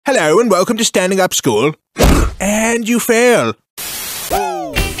Hello and welcome to Standing Up School. And you fail.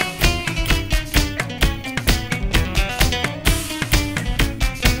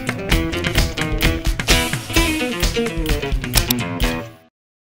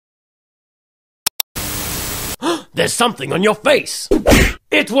 There's something on your face!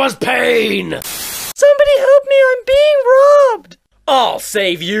 It was pain! Somebody help me, I'm being robbed! I'll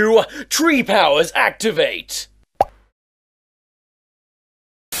save you! Tree powers activate!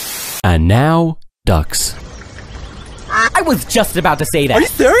 And now, ducks. I was just about to say that. Are you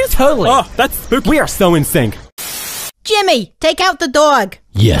serious? Totally. Oh, that's spooky. We are so in sync. Jimmy, take out the dog.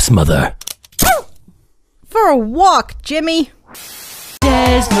 Yes, mother. For a walk, Jimmy.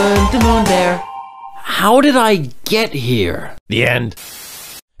 Desmond the Moon Bear. How did I get here? The end.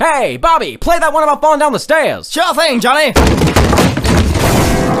 Hey, Bobby, play that one about falling down the stairs. Sure thing, Johnny.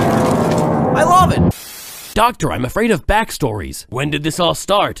 I love it. Doctor, I'm afraid of backstories. When did this all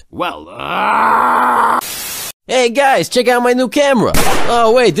start? Well, Hey guys, check out my new camera.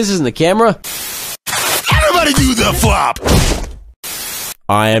 Oh wait, this isn't the camera. Everybody do the flop!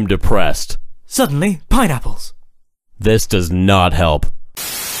 I am depressed. Suddenly, pineapples. This does not help.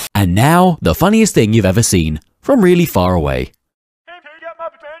 And now, the funniest thing you've ever seen, from really far away.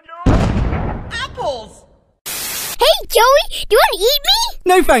 Apples! Hey, Joey, do you want to eat me?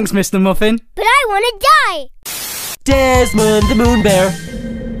 No thanks, Mr. Muffin. But I want to die. Desmond the Moon Bear.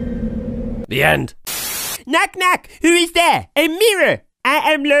 The end. Knock, knock. Who is there? A mirror.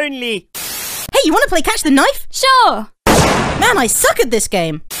 I am lonely. Hey, you want to play catch the knife? Sure. Man, I suck at this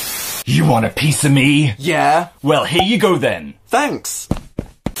game. You want a piece of me? Yeah. Well, here you go then. Thanks.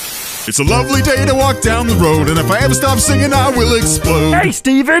 It's a lovely day to walk down the road, and if I ever stop singing, I will explode. Hey,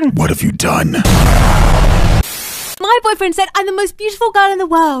 Steven. What have you done? My boyfriend said I'm the most beautiful girl in the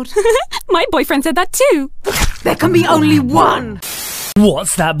world. My boyfriend said that too. There can be only one.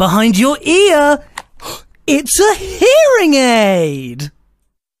 What's that behind your ear? It's a hearing aid.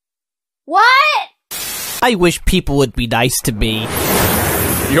 What? I wish people would be nice to me.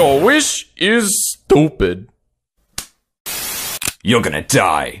 Your wish is stupid. You're gonna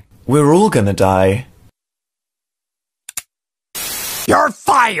die. We're all gonna die. You're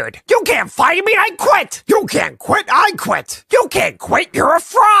fired. You can't fire me. I quit. You can't quit. I quit. You can't quit. You're a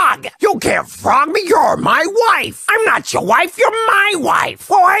frog. You can't frog me. You're my wife. I'm not your wife. You're my wife.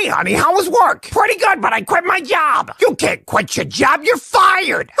 Oh, hey, honey, how was work? Pretty good, but I quit my job. You can't quit your job. You're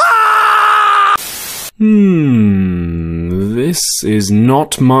fired. Ah! This is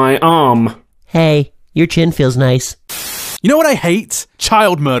not my arm. Hey, your chin feels nice. You know what I hate?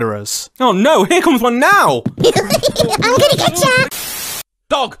 Child murderers. Oh no, here comes one now. I'm gonna get ya.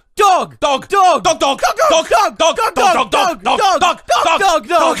 Dog! Dog! Dog! Dog! Dog! Dog! Dog! Dog! Dog! Dog! Dog! Dog! Dog!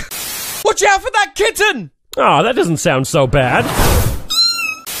 Dog! Watch out for that kitten! Oh, that doesn't sound so bad.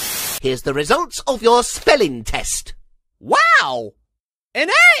 Here's the results of your spelling test. Wow! An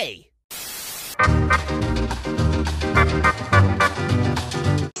A!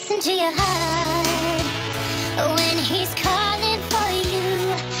 Listen to your heart when he's calling for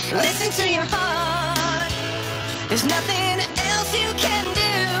you. Listen to your heart. There's nothing else you can do.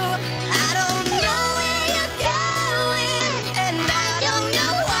 I don't know where you're going, and I don't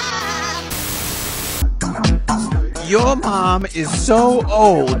know why. Your mom is so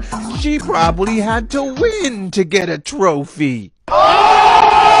old, she probably had to win to get a trophy.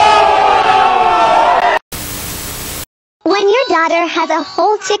 When your daughter has a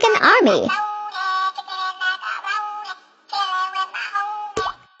whole chicken army.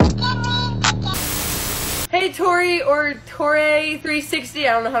 Hey, Tori, or Torre360,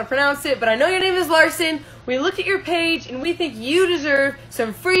 I don't know how to pronounce it, but I know your name is Larson. We looked at your page, and we think you deserve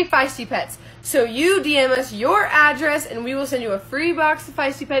some free Feisty Pets. So you DM us your address, and we will send you a free box of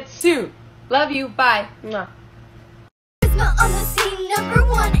Feisty Pets soon. Love you. Bye. Mwah. Charisma on the scene, number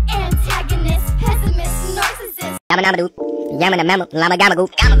one antagonist, pessimist, narcissist. Yabba dabba doo, yamma da mamma, llama gamma goo,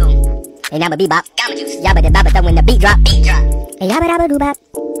 hey yabba bebop, gamma juice, yabba da babba da when the beat drop, hey yabba dabba doo bop,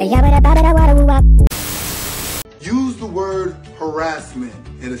 hey yabba da babba da wada woo bop. Use the word harassment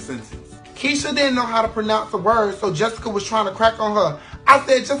in a sentence. Keisha didn't know how to pronounce the word, so Jessica was trying to crack on her. I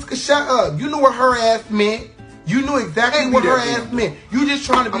said, Jessica, shut up. You knew what her ass meant. You knew exactly what her ass meant. You just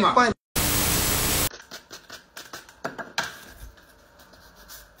trying to be funny.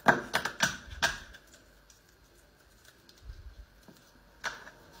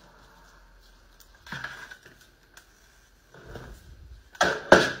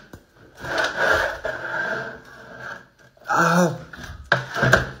 Ow.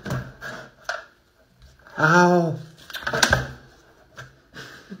 Ow.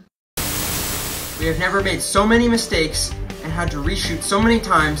 We have never made so many mistakes and had to reshoot so many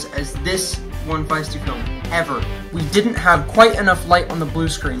times as this one Feisty film ever. We didn't have quite enough light on the blue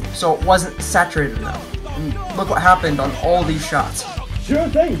screen, so it wasn't saturated enough. And look what happened on all these shots. Sure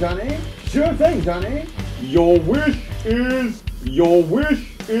thing, Johnny. Sure thing, Johnny. Your wish is,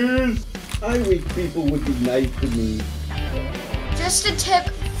 I wish people would be nice to me. Just a tip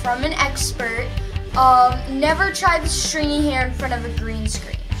from an expert, never try the stringy hair in front of a green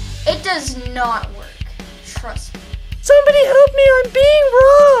screen. It does not work. Trust me. Somebody help me, I'm being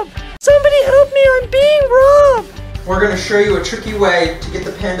robbed! Somebody help me, I'm being robbed! We're going to show you a tricky way to get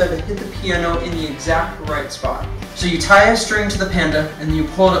the panda to hit the piano in the exact right spot. So you tie a string to the panda and then you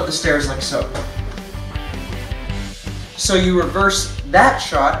pull it up the stairs like so. So you reverse that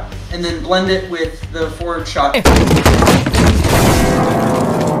shot and then blend it with the forward shot.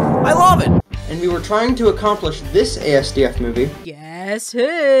 I love it! And we were trying to accomplish this ASDF movie. Guess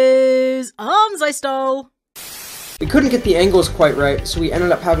whose arms I stole? We couldn't get the angles quite right, so we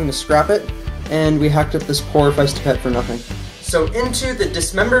ended up having to scrap it, and we hacked up this poor Feisty Pet for nothing. So into the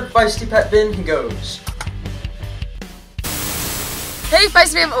dismembered Feisty Pet bin he goes. Hey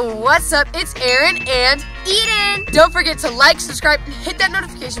Feisty fam, what's up? It's Erin and Eden! Don't forget to like, subscribe, and hit that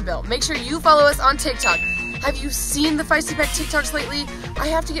notification bell. Make sure you follow us on TikTok. Have you seen the Feisty Pet TikToks lately? I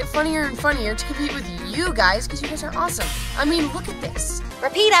have to get funnier and funnier to compete with you guys, because you guys are awesome. I mean, look at this.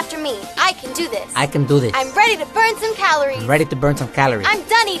 Repeat after me. I can do this. I can do this. I'm ready to burn some calories. I'm ready to burn some calories. I'm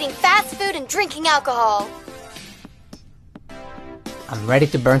done eating fast food and drinking alcohol. I'm ready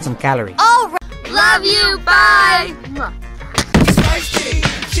to burn some calories. All right. Love you. Bye. She's feisty.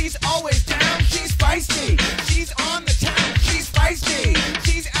 She's always down. She's feisty. She's on the town. She's feisty.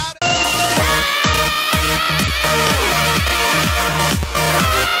 She's